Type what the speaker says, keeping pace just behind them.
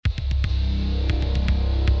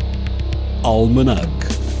Almanac.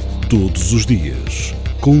 Todos os dias,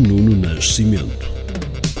 com Nuno Nascimento.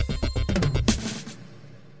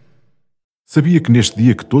 Sabia que neste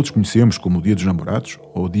dia que todos conhecemos como o Dia dos Namorados,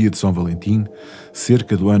 ou o Dia de São Valentim,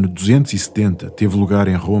 cerca do ano 270 teve lugar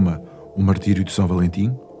em Roma o martírio de São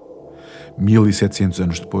Valentim? 1700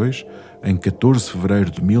 anos depois, em 14 de fevereiro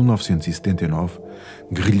de 1979,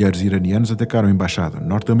 guerrilheiros iranianos atacaram a embaixada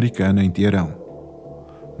norte-americana em Teherão.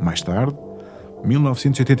 Mais tarde,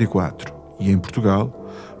 1984, e em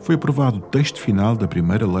Portugal, foi aprovado o texto final da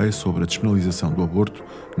primeira lei sobre a despenalização do aborto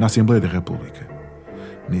na Assembleia da República.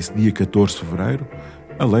 Nesse dia 14 de fevereiro,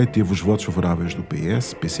 a lei teve os votos favoráveis do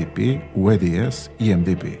PS, PCP, o EDS e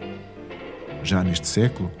MDP. Já neste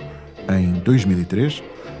século, em 2003,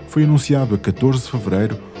 foi anunciado a 14 de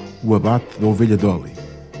fevereiro o abate da ovelha Dolly.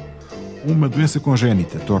 Uma doença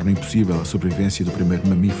congénita torna impossível a sobrevivência do primeiro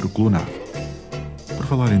mamífero clonado. Por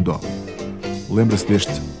falar em Dolly, lembra-se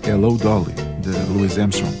deste Hello Dolly, de Louis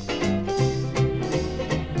Armstrong.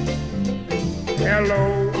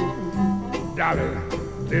 Hello, Dolly,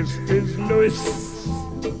 this is Louis.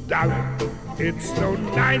 Dolly, it's so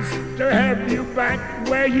nice to have you back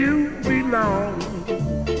where you belong.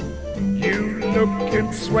 You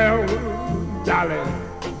lookin' swell, Dolly,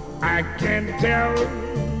 I can tell,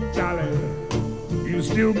 Dolly. You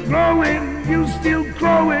still growing, you still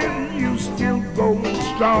growing, you still going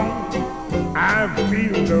strong. I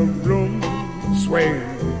feel the room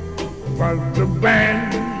swaying, but the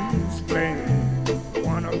band's playing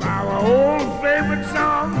one of our old favorite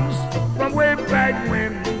songs from way back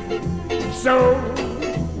when. So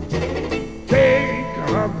take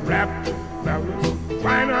a rap, fellas,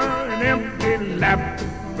 find her an empty lap,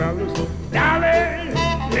 fellas. Dolly,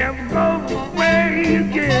 never go away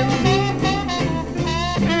again.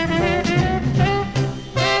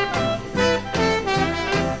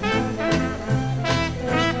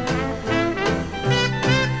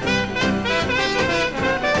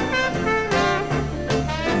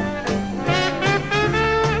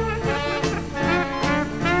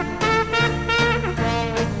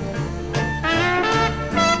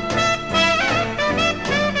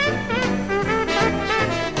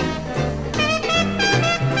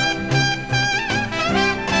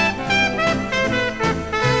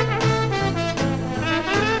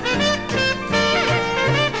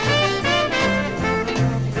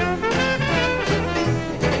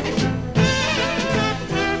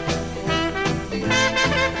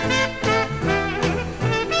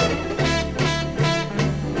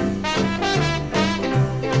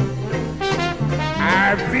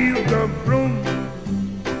 I feel the room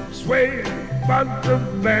swaying, but the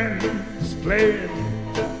band's playing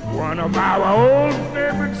one of our old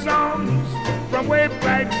favorite songs from way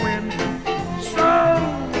back when. So,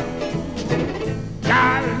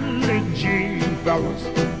 golly gee, fellas,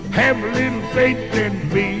 have a little faith in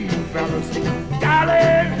me, fellas.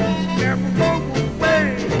 Golly, never go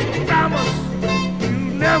away, promise you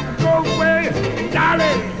never go away.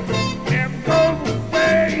 Golly, never go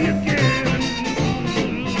away again.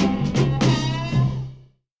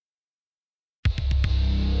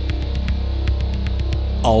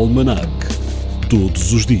 Almanac.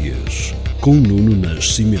 Todos os dias, com Nuno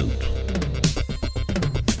Nascimento.